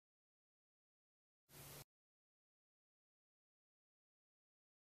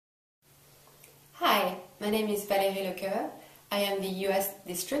Hi, my name is Valérie Lecoeur. I am the US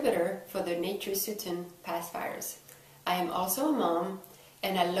distributor for the Natursutten Pacifiers. I am also a mom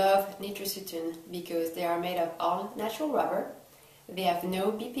and I love Natursutten because they are made of all natural rubber. They have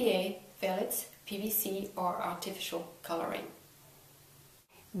no BPA, fillets, PVC or artificial coloring.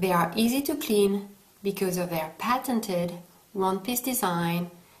 They are easy to clean because of their patented one-piece design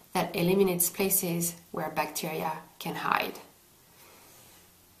that eliminates places where bacteria can hide.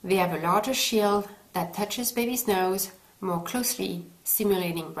 They have a larger shield that touches baby's nose more closely,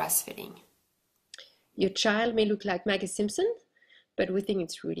 simulating breastfeeding. Your child may look like Maggie Simpson, but we think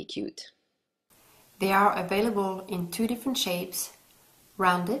it's really cute. They are available in two different shapes,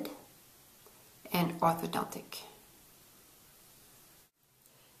 rounded and orthodontic.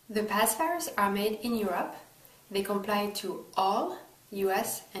 The pacifiers are made in Europe. They comply to all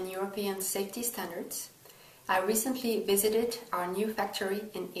US and European safety standards. I recently visited our new factory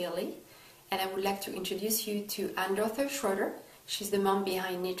in Italy, and I would like to introduce you to Anne-Dorthe Schroeder. She's the mom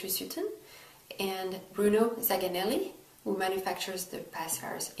behind Natursutten, and Bruno Zaganelli, who manufactures the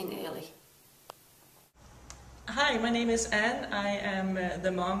pacifiers in Italy. Hi, my name is Anne. I am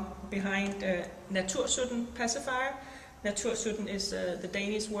the mom behind Natursutten Pacifier. Natursutten is the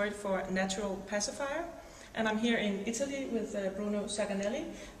Danish word for natural pacifier. And I'm here in Italy with Bruno Zaganelli,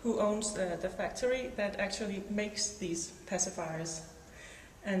 who owns the factory that actually makes these pacifiers.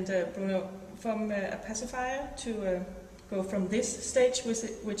 And Bruno, from a pacifier to go from this stage,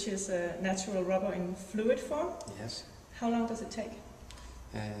 which is natural rubber in fluid form. Yes. How long does it take?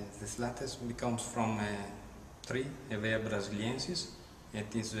 This latex becomes from tree, Hevea Brasiliensis.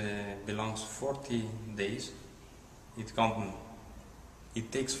 It belongs 40 days.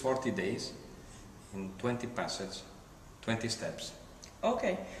 It takes 40 days in 20 passages, 20 steps.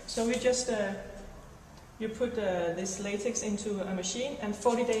 Okay, so we just you put this latex into a machine, and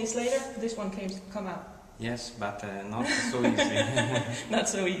 40 days later, this one come out. Yes, but not so easy. Not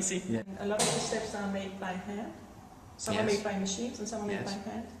so easy. Yeah. A lot of the steps are made by hand. Some are made by machines, and some are made by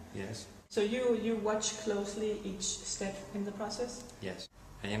hand. Yes. So you watch closely each step in the process. Yes.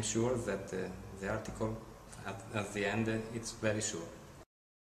 I am sure that the article at the end it's very sure.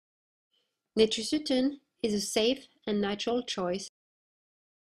 Natursutten is a safe and natural choice